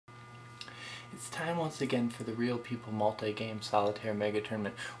It's time once again for the Real People multi-game solitaire mega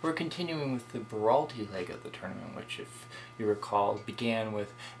tournament. We're continuing with the Buralti leg of the tournament, which, if you recall, began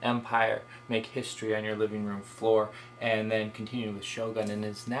with Empire, make history on your living room floor, and then continued with Shogun, and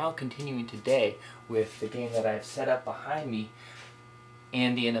is now continuing today with the game that I've set up behind me,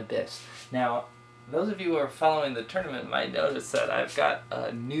 Andean Abyss. Now, those of you who are following the tournament might notice that I've got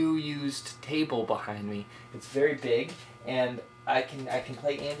a new used table behind me. It's very big, and I can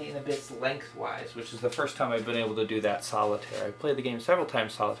play Andean Abyss lengthwise, which is the first time I've been able to do that solitaire. I've played the game several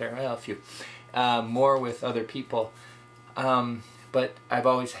times solitaire, well, a few, more with other people, but I've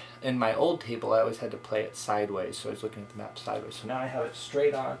always, in my old table, I always had to play it sideways, so I was looking at the map sideways. So now I have it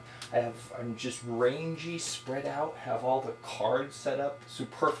straight on. I'm just rangy, spread out, have all the cards set up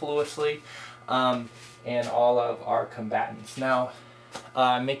superfluously, and all of our combatants. Now,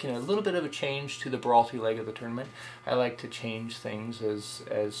 I'm making a little bit of a change to the Buralti leg of the tournament. I like to change things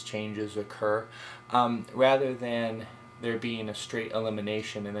as changes occur. Rather than there being a straight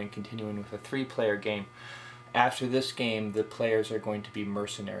elimination and then continuing with a three-player game, after this game the players are going to be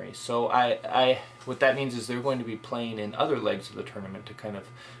mercenaries. So what that means is they're going to be playing in other legs of the tournament to kind of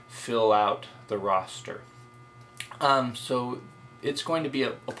fill out the roster. So it's going to be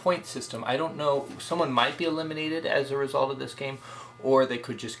a point system. I don't know, someone might be eliminated as a result of this game, or they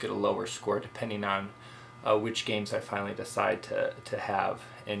could just get a lower score depending on which games I finally decide to have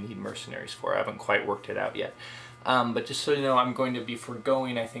and need mercenaries for. I haven't quite worked it out yet. But just so you know, I'm going to be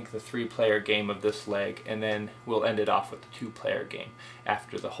foregoing, I think, the three-player game of this leg, and then we'll end it off with the two-player game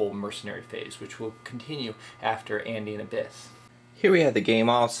after the whole mercenary phase, which will continue after Andean Abyss. Here we have the game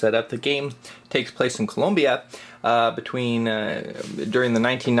all set up. The game takes place in Colombia during the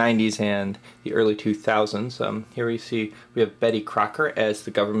 1990s and the early 2000s. Here we see we have Betty Crocker as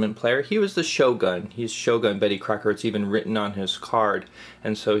the government player. He was the Shogun. He's Shogun Betty Crocker. It's even written on his card,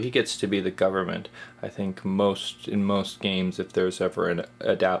 and so he gets to be the government. I think in most games, if there's ever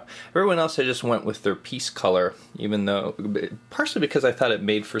a doubt. Everyone else, I just went with their piece color, even though partially because I thought it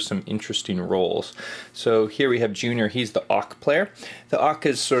made for some interesting roles. So here we have Junior. He's the AUK player. The AUK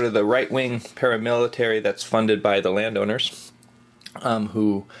is sort of the right-wing paramilitary that's funded by the landowners,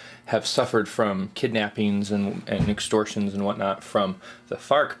 who have suffered from kidnappings and extortions and whatnot from the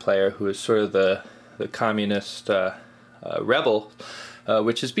FARC player, who is sort of the communist rebel,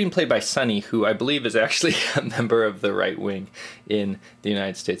 which is being played by Sonny, who I believe is actually a member of the right wing in the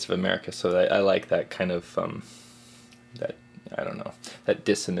United States of America. So I like that kind of that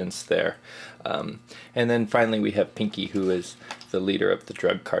dissonance there. And then finally we have Pinky, who is the leader of the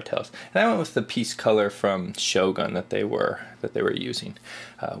drug cartels. And I went with the piece color from Shogun that they were using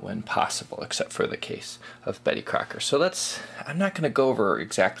when possible, except for the case of Betty Crocker. So I'm not going to go over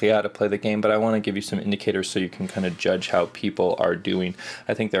exactly how to play the game, but I want to give you some indicators so you can kind of judge how people are doing.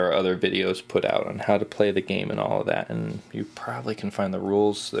 I think there are other videos put out on how to play the game and all of that, and you probably can find the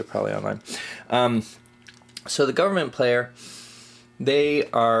rules. They're probably online. So the government player, they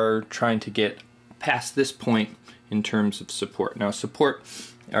are trying to get past this point in terms of support. Now, support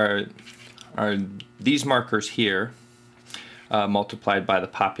are these markers here multiplied by the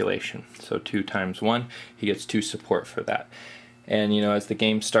population. So 2 times 1, he gets 2 support for that. And you know, as the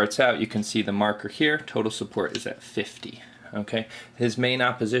game starts out, you can see the marker here, total support is at 50. Okay, his main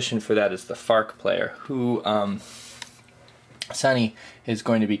opposition for that is the FARC player, who Sonny is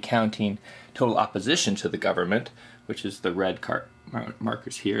going to be counting total opposition to the government, which is the red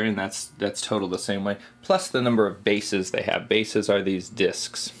markers here, and that's total the same way, plus the number of bases they have. Bases are these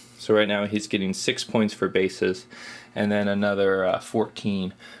discs. So right now he's getting 6 points for bases, and then another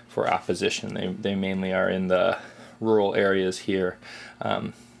 14 for opposition. They mainly are in the rural areas here.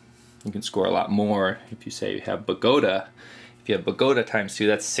 You can score a lot more if you say you have Bogota. If you have Bogota times 2,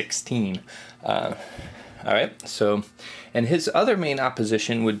 that's 16. Alright, so, and his other main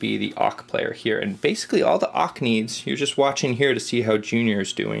opposition would be the AUK player here, and basically all the AUK needs, you're just watching here to see how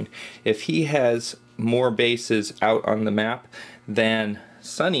Junior's doing. If he has more bases out on the map than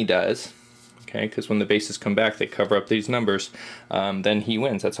Sonny does, okay, because when the bases come back they cover up these numbers, then he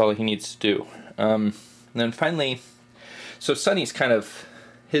wins. That's all he needs to do. And then finally, so Sonny's kind of,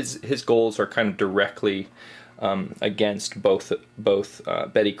 his goals are kind of directly against both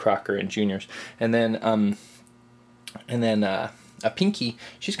Betty Crocker and Junior's, and then a Pinky,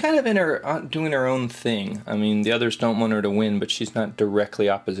 she's kind of in her doing her own thing. I mean, the others don't want her to win, but she's not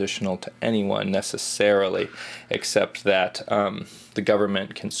directly oppositional to anyone necessarily, except that the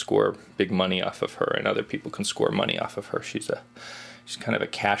government can score big money off of her, and other people can score money off of her. She's kind of a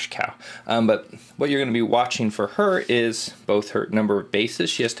cash cow. But what you're going to be watching for her is both her number of bases.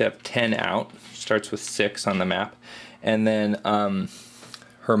 She has to have 10 out. She starts with 6 on the map. And then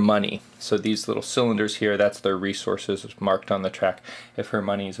her money. So these little cylinders here, that's their resources marked on the track if her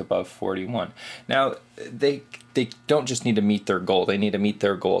money is above 41. Now, they don't just need to meet their goal, they need to meet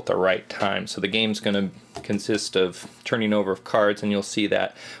their goal at the right time. So the game's going to consist of turning over cards, and you'll see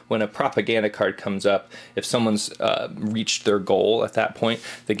that when a propaganda card comes up, if someone's reached their goal at that point,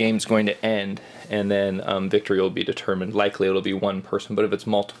 the game's going to end, and then victory will be determined. Likely it'll be one person, but if it's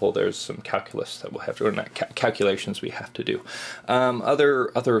multiple, there's some calculus that we'll have to, or not calculations we have to do.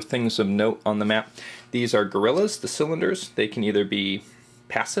 Other things of note on the map, these are gorillas, the cylinders. They can either be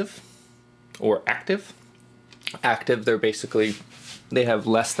passive or active. Active, they have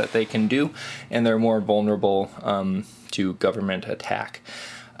less that they can do, and they're more vulnerable to government attack.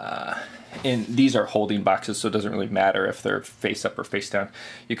 And these are holding boxes, so it doesn't really matter if they're face up or face down.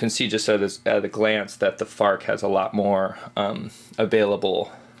 You can see just at a glance that the FARC has a lot more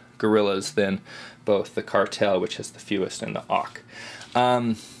available guerrillas than both the cartel, which has the fewest, and the AUK.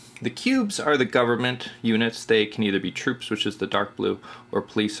 The cubes are the government units. They can either be troops, which is the dark blue, or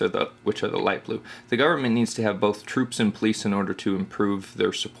police, which are the light blue. The government needs to have both troops and police in order to improve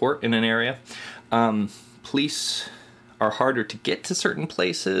their support in an area. Police are harder to get to certain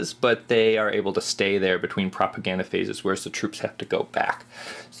places, but they are able to stay there between propaganda phases, whereas the troops have to go back.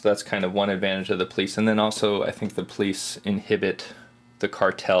 So that's kind of one advantage of the police. And then also, I think the police inhibit the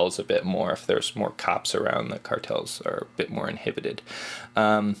cartels a bit more. If there's more cops around, the cartels are a bit more inhibited.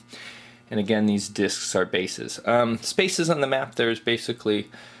 And again, these discs are bases. Spaces on the map, there's basically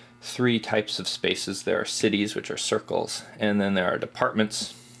three types of spaces. There are cities, which are circles, and then there are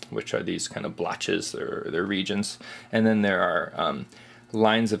departments, which are these kind of blotches, they're regions, and then there are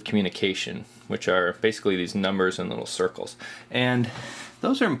lines of communication, which are basically these numbers and little circles. And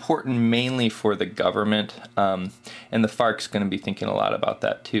those are important mainly for the government, and the FARC's going to be thinking a lot about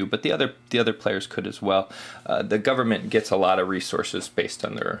that too, but the other players could as well. The government gets a lot of resources based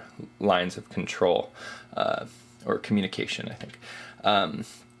on their lines of control, or communication, I think.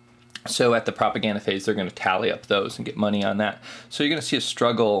 So at the propaganda phase, they're going to tally up those and get money on that. So you're going to see a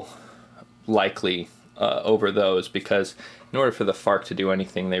struggle likely over those, because in order for the FARC to do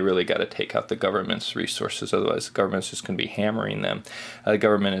anything, they really got to take out the government's resources. Otherwise, the government's just going to be hammering them. The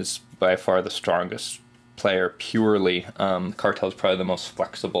government is by far the strongest player purely. Cartel is probably the most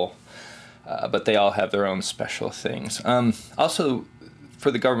flexible, but they all have their own special things. Also,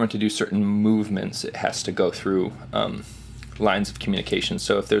 for the government to do certain movements, it has to go through lines of communication.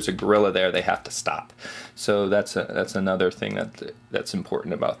 So if there's a guerrilla there, they have to stop. So that's another thing that's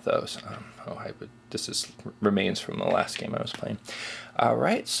important about those. This remains from the last game I was playing. All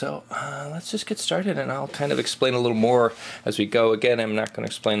right, so let's just get started, and I'll kind of explain a little more as we go. Again, I'm not going to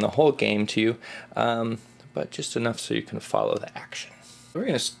explain the whole game to you, but just enough so you can follow the action. We're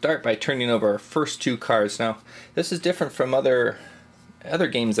going to start by turning over our first two cards. Now, this is different from other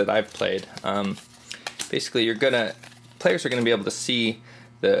games that I've played. Basically, players are going to be able to see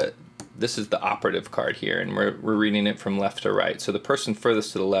this is the operative card here, and we're reading it from left to right. So the person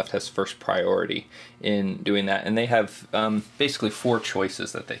furthest to the left has first priority in doing that, and they have basically four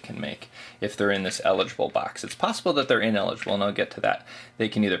choices that they can make if they're in this eligible box. It's possible that they're ineligible, and I'll get to that. They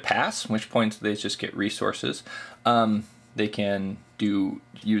can either pass, which point they just get resources. They can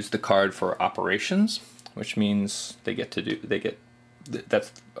use the card for operations, which means they get to do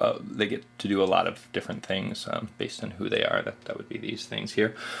a lot of different things based on who they are. That would be these things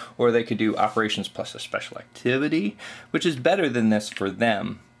here. Or they could do operations plus a special activity, which is better than this for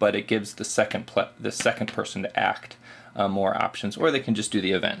them, but it gives the second person to act more options. Or they can just do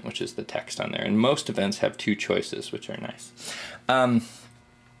the event, which is the text on there. And most events have two choices, which are nice.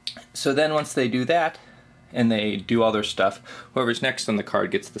 So then once they do that, and they do all their stuff, whoever's next on the card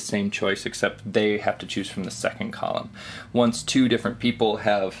gets the same choice, except they have to choose from the second column. Once two different people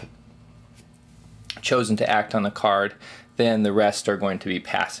have chosen to act on the card, then the rest are going to be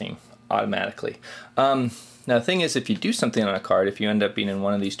passing automatically. Now the thing is, if you do something on a card, if you end up being in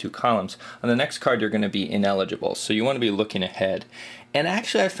one of these two columns, on the next card you're going to be ineligible, so you want to be looking ahead. And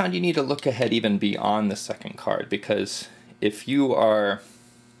actually I found you need to look ahead even beyond the second card, because if you are,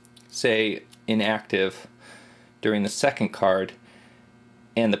 say, inactive during the second card,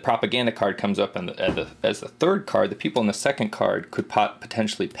 and the propaganda card comes up as the third card, the people in the second card could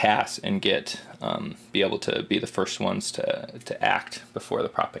potentially pass and be able to be the first ones to act before the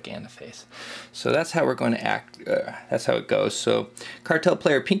propaganda phase. So that's how we're going to act. That's how it goes. So cartel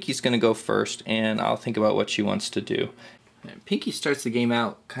player Pinky's going to go first, and I'll think about what she wants to do. Pinky starts the game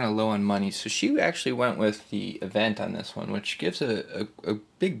out kind of low on money, so she actually went with the event on this one, which gives a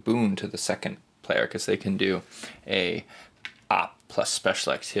big boon to the second player, because they can do a op plus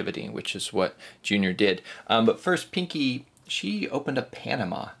special activity, which is what Junior did. But first, Pinky, she opened up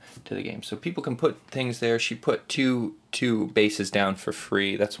Panama to the game, so people can put things there. She put two bases down for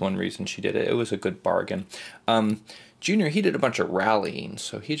free. That's one reason she did it. It was a good bargain. Junior, he did a bunch of rallying,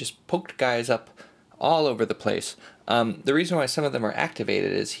 so he just poked guys up all over the place. The reason why some of them are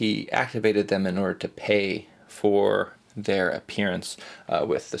activated is he activated them in order to pay for their appearance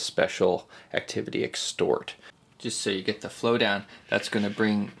with the special activity Extort. Just so you get the flow down, that's going to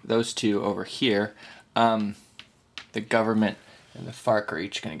bring those two over here. The government and the FARC are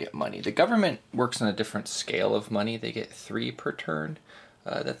each going to get money. The government works on a different scale of money. They get 3 per turn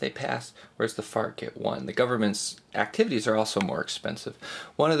that they pass, whereas the FARC get 1. The government's activities are also more expensive.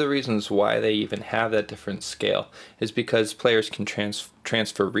 One of the reasons why they even have that different scale is because players can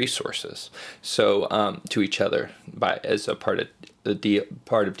transfer resources to each other as a part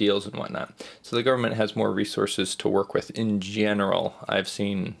of deals and whatnot. So the government has more resources to work with in general. I've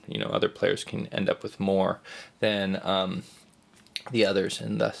seen other players can end up with more than the others,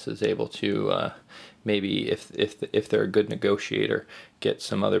 and thus is able to maybe if they're a good negotiator, get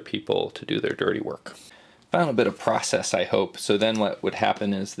some other people to do their dirty work. Final bit of process, I hope. So then what would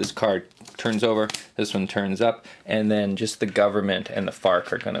happen is this card turns over, this one turns up, and then just the government and the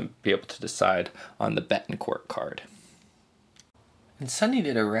FARC are going to be able to decide on the Betancourt card. And Sonny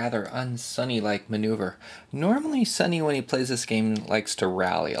did a rather un-Sonny-like maneuver. Normally Sonny, when he plays this game, likes to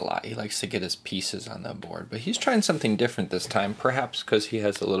rally a lot. He likes to get his pieces on the board. But he's trying something different this time, perhaps because he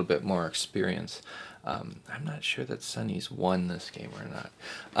has a little bit more experience. I'm not sure that Sonny's won this game or not.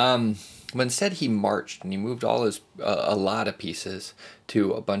 But instead he marched and he moved a lot of pieces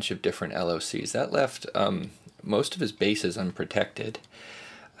to a bunch of different LOCs. That left most of his bases unprotected.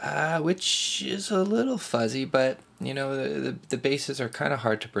 Which is a little fuzzy, but the bases are kind of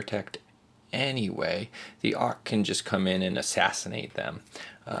hard to protect anyway. The Ark can just come in and assassinate them,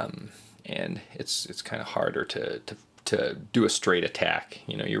 and it's kind of harder to do a straight attack.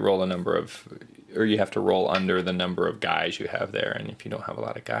 You roll a number of, or you have to roll under the number of guys you have there, and if you don't have a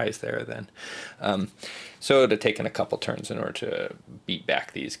lot of guys there, then so it would have taken a couple turns in order to beat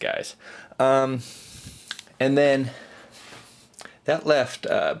back these guys, and then. That left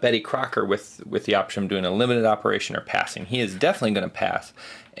Betty Crocker with the option of doing a limited operation or passing. He is definitely going to pass,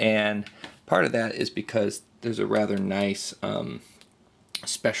 and part of that is because there's a rather nice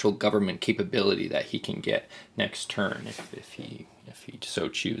special government capability that he can get next turn if he so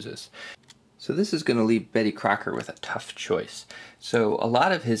chooses. So this is going to leave Betty Crocker with a tough choice. So a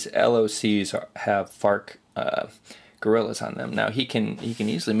lot of his LOCs have FARC guerrillas on them. Now he can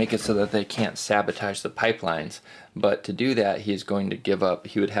easily make it so that they can't sabotage the pipelines, but to do that he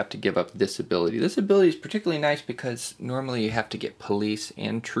would have to give up this ability. This ability is particularly nice because normally you have to get police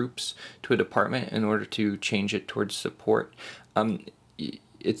and troops to a department in order to change it towards support.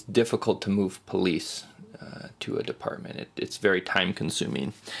 It's difficult to move police to a department. It's very time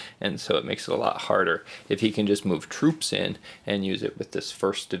consuming, and so it makes it a lot harder. If he can just move troops in and use it with this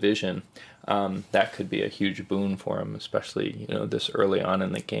 1st division, that could be a huge boon for him, especially this early on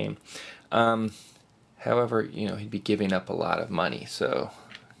in the game. However, he'd be giving up a lot of money, so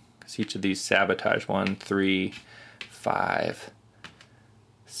because each of these sabotage 1, 3, 5,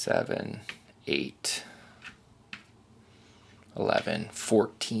 7, 8, 11,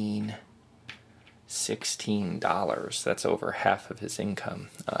 14, $16. That's over half of his income,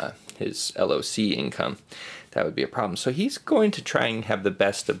 his LOC income. That would be a problem. So he's going to try and have the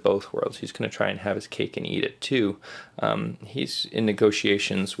best of both worlds. He's going to try and have his cake and eat it too. He's in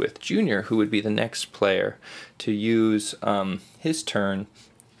negotiations with Junior, who would be the next player to use his turn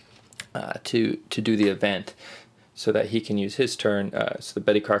to do the event, so that he can use his turn, so that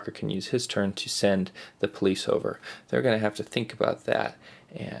Betty Crocker can use his turn to send the police over. They're going to have to think about that,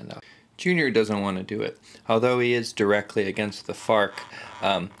 and Junior doesn't want to do it. Although he is directly against the FARC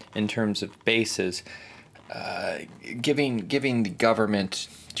in terms of bases, giving the government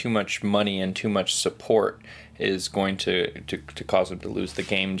too much money and too much support is going to cause him to lose the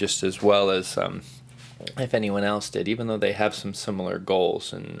game, just as well as if anyone else did, even though they have some similar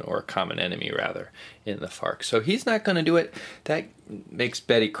goals or a common enemy rather in the FARC. So he's not going to do it. That gives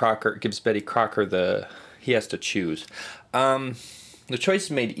Betty Crocker he has to choose. The choice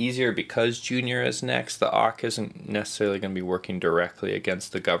is made easier because Junior is next. The AUK isn't necessarily going to be working directly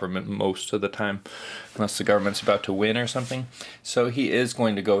against the government most of the time, unless the government's about to win or something. So he is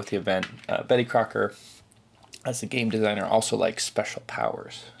going to go with the event. Betty Crocker, as a game designer, also likes special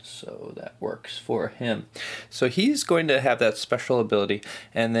powers, so that works for him. So he's going to have that special ability,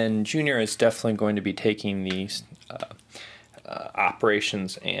 and then Junior is definitely going to be taking these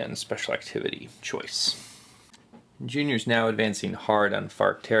operations and special activity choice. Junior's now advancing hard on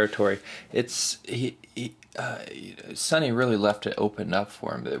FARC territory. Sonny really left it opened up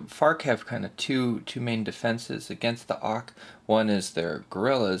for him. The FARC have kind of two main defenses against the Auk. One is their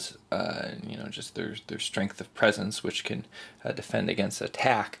guerrillas, just their strength of presence, which can defend against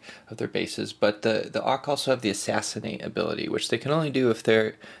attack of their bases. But the Auk also have the assassinate ability, which they can only do if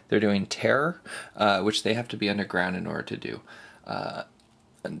they're doing terror, which they have to be underground in order to do.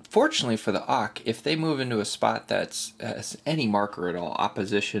 Unfortunately for the Auk, if they move into a spot that's has any marker at all,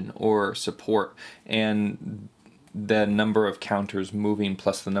 opposition or support, and the number of counters moving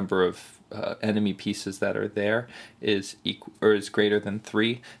plus the number of enemy pieces that are there is is greater than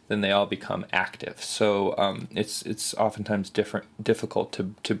 3, then they all become active. So it's oftentimes difficult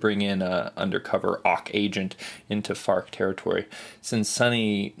to bring in a undercover Auk agent into FARC territory. Since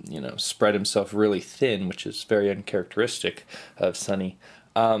Sonny spread himself really thin, which is very uncharacteristic of Sonny.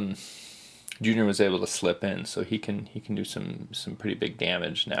 Junior was able to slip in, so he can do some pretty big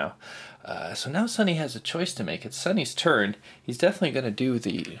damage now. So now Sonny has a choice to make. It's Sonny's turn. He's definitely going to do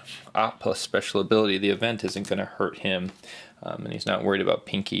the Oppa special ability. The event isn't going to hurt him, and he's not worried about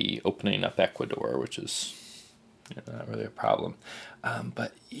Pinky opening up Ecuador, which is not really a problem.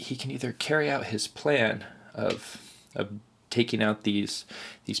 But he can either carry out his plan of taking out these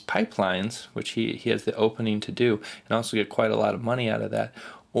pipelines, which he has the opening to do, and also get quite a lot of money out of that,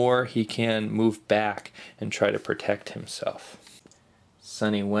 or he can move back and try to protect himself.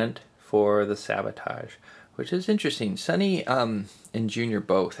 Sonny went for the sabotage, which is interesting. Sonny and Junior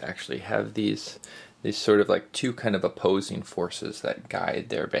both actually have these sort of like two kind of opposing forces that guide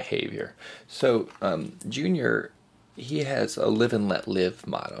their behavior. So Junior, he has a live and let live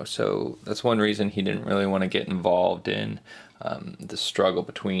motto, so that's one reason he didn't really want to get involved in the struggle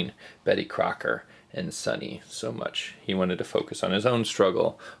between Betty Crocker and Sonny so much. He wanted to focus on his own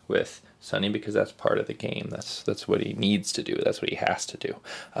struggle with Sonny because that's part of the game. That's what he needs to do. That's what he has to do.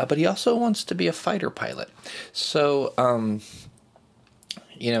 But he also wants to be a fighter pilot. So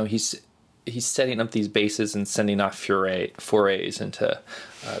he's setting up these bases and sending off forays into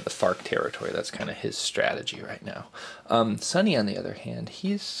the FARC territory. That's kind of his strategy right now. Sonny, on the other hand,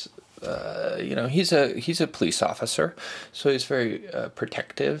 he's a police officer, so he's very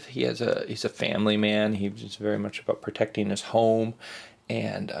protective. He's a family man. He's very much about protecting his home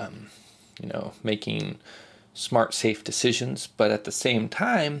and making smart, safe decisions. But at the same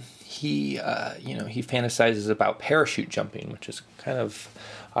time, he fantasizes about parachute jumping, which is kind of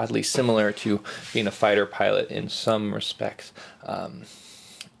oddly similar to being a fighter pilot in some respects.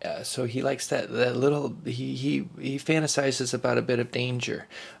 So he likes that little. He fantasizes about a bit of danger.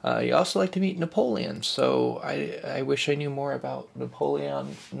 He also liked to meet Napoleon. So I wish I knew more about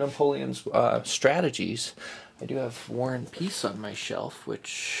Napoleon's strategies. I do have War and Peace on my shelf,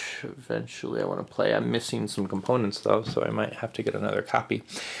 which eventually I want to play. I'm missing some components though, so I might have to get another copy.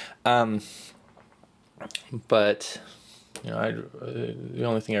 But the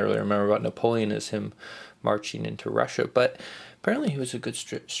only thing I really remember about Napoleon is him marching into Russia. But apparently he was a good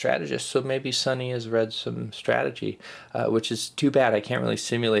strategist, so maybe Sonny has read some strategy, which is too bad. I can't really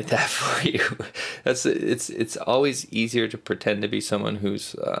simulate that for you. It's always easier to pretend to be someone who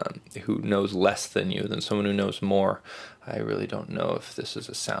knows less than you than someone who knows more. I really don't know if this is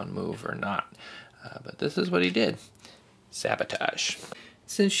a sound move or not, but this is what he did. Sabotage.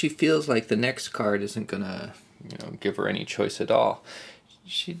 Since she feels like the next card isn't gonna give her any choice at all,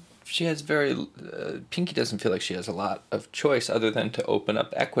 she has Pinky doesn't feel like she has a lot of choice other than to open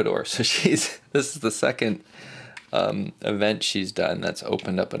up Ecuador. So this is the second event she's done that's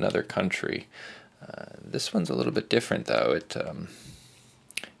opened up another country. This one's a little bit different though.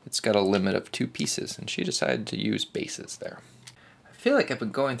 It's got a limit of 2 pieces, and she decided to use bases there. I feel like I've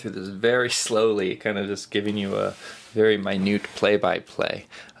been going through this very slowly, kind of just giving you a very minute play-by-play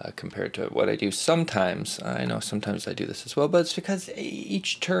compared to what I do sometimes. I know sometimes I do this as well, but it's because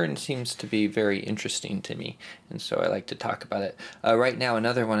each turn seems to be very interesting to me, and so I like to talk about it. Right now,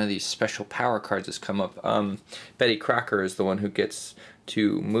 another one of these special power cards has come up. Betty Crocker is the one who gets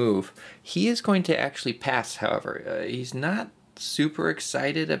to move. He is going to actually pass, however. He's not super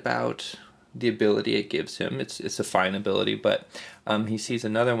excited about the ability it gives him. It's a fine ability, but he sees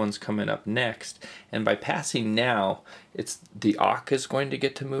another one's coming up next, and by passing now, it's the Auk is going to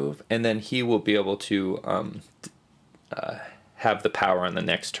get to move, and then he will be able to have the power on the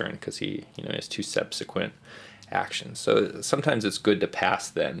next turn because he has 2 subsequent actions. So sometimes it's good to pass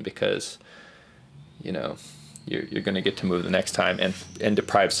then because you're going to get to move the next time and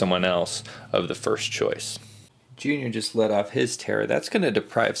deprive someone else of the first choice. Junior just let off his terror. That's going to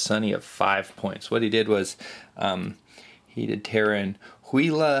deprive Sonny of 5 points. What he did was he did terror in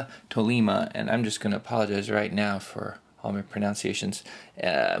Huila, Tolima, and I'm just going to apologize right now for all my pronunciations.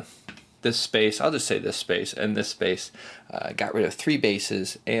 this space, I'll just say this space, and this space got rid of 3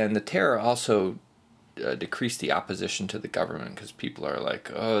 bases, and the terror also decrease the opposition to the government, because people are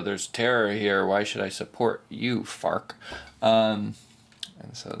like, oh, there's terror here, why should I support you, FARC? And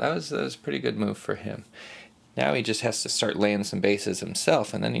so that was a pretty good move for him. Now he just has to start laying some bases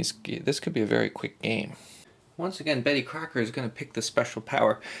himself, and then this could be a very quick game. Once again, Betty Crocker is going to pick the special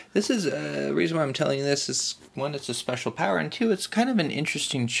power. This is the reason why I'm telling you this is, 1, it's a special power, and 2, it's kind of an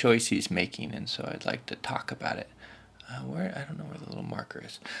interesting choice he's making, and so I'd like to talk about it. I don't know where the little marker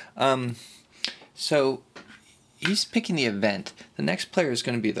is. So he's picking the event. The next player is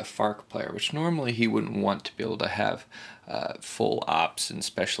going to be the FARC player, which normally he wouldn't want to be able to have full ops and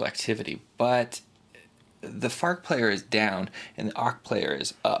special activity, but the FARC player is down and the OC player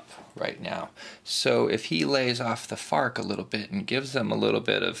is up right now. So if he lays off the FARC a little bit and gives them a little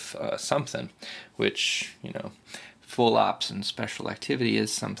bit of something, which, you know, full ops and special activity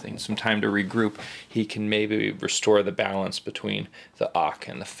is something, some time to regroup, he can maybe restore the balance between the OC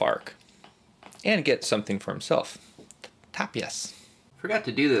and the FARC and get something for himself. Top yes. Forgot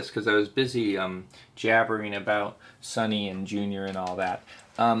to do this because I was busy jabbering about Sonny and Junior and all that.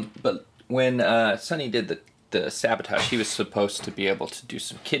 But when Sonny did the sabotage, he was supposed to be able to do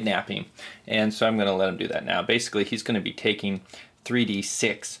some kidnapping, and so I'm going to let him do that now. Basically, he's going to be taking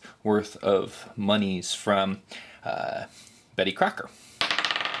 3d6 worth of monies from Betty Crocker.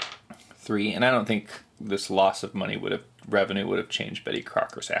 3, and I don't think this loss of revenue would have changed Betty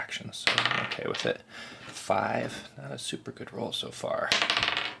Crocker's actions, so I'm okay with it. 5, not a super good roll so far.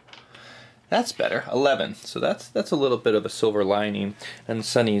 That's better, 11. So that's a little bit of a silver lining in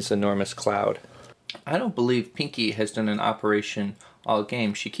Sonny's enormous cloud. I don't believe Pinky has done an operation all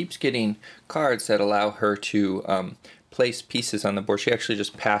game. She keeps getting cards that allow her to place pieces on the board. She actually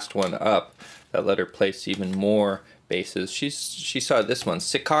just passed one up that let her place even more bases. She saw this one,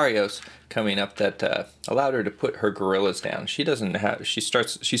 Sicarios, coming up that allowed her to put her gorillas down. She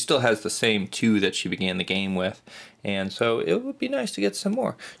still has the same 2 that she began the game with, and so it would be nice to get some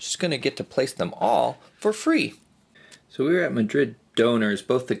more. She's going to get to place them all for free. So we were at Madrid donors.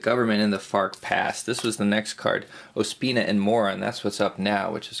 Both the government and the FARC passed. This was the next card, Ospina and Mora, and that's what's up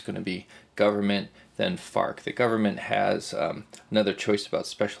now, which is going to be government, then FARC. The government has another choice about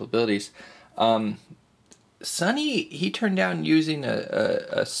special abilities. Sonny, he turned down using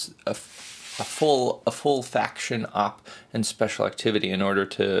a full faction op and special activity in order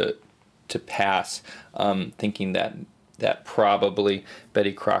to pass, thinking that probably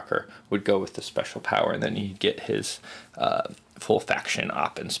Betty Crocker would go with the special power, and then he'd get his full faction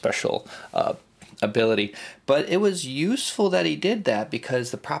op and special ability. But it was useful that he did that because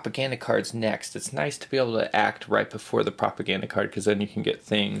the propaganda card's next. It's nice to be able to act right before the propaganda card, because then you can get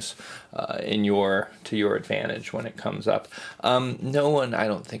things to your advantage when it comes up. No one, I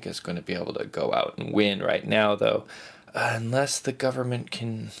don't think, is going to be able to go out and win right now, though. Unless the government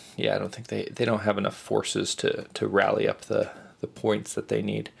can, I don't think they don't have enough forces to rally up the points that they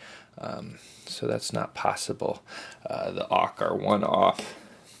need. So that's not possible. The OC are 1 off.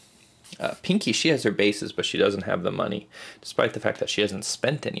 Pinky, she has her bases, but she doesn't have the money, despite the fact that she hasn't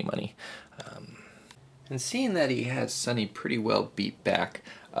spent any money. And seeing that he has Sonny pretty well beat back,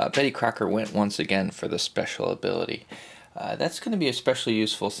 Betty Crocker went once again for the special ability. That's going to be especially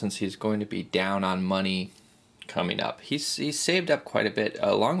useful since he's going to be down on money coming up. He's saved up quite a bit.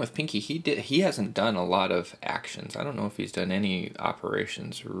 Along with Pinky, he hasn't done a lot of actions. I don't know if he's done any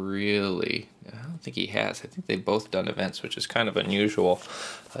operations, really. I don't think he has. I think they've both done events, which is kind of unusual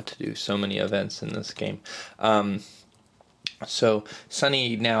to do so many events in this game. So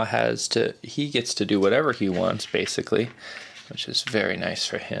Sonny now he gets to do whatever he wants, basically, which is very nice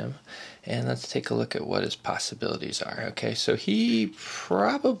for him. And let's take a look at what his possibilities are. Okay, so he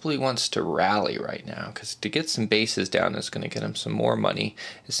probably wants to rally right now, because to get some bases down is going to get him some more money.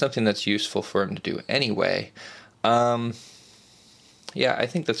 It's something that's useful for him to do anyway. Yeah, I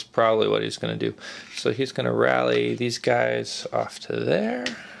think that's probably what he's going to do. So he's going to rally these guys off to there.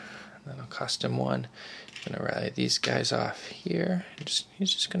 That'll cost him 1. He's going to rally these guys off here. He's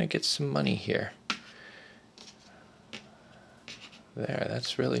just going to get some money here. There,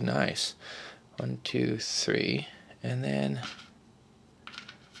 that's really nice. 1, 2, 3, and then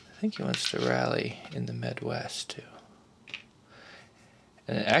I think he wants to rally in the Midwest too.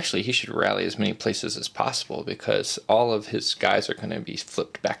 And actually, he should rally as many places as possible, because all of his guys are going to be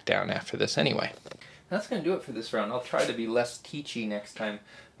flipped back down after this anyway. That's going to do it for this round. I'll try to be less teachy next time,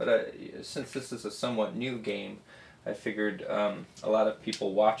 but since this is a somewhat new game, I figured a lot of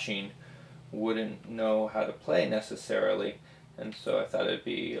people watching wouldn't know how to play necessarily. And so I thought it'd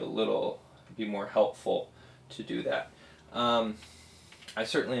be more helpful to do that. I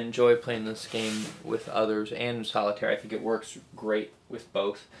certainly enjoy playing this game with others and solitaire. I think it works great with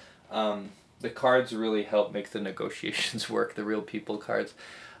both. The cards really help make the negotiations work, the real people cards.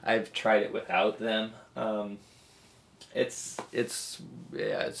 I've tried it without them. It's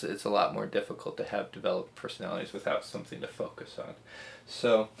a lot more difficult to have developed personalities without something to focus on.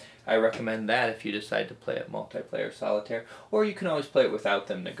 So I recommend that if you decide to play it multiplayer solitaire, or you can always play it without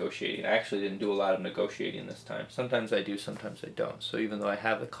them negotiating. I actually didn't do a lot of negotiating this time. Sometimes I do, sometimes I don't. So even though I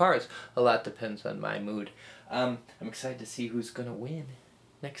have the cards, a lot depends on my mood. I'm excited to see who's gonna win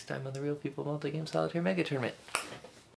next time on the Real People Multi-Game Solitaire Mega Tournament.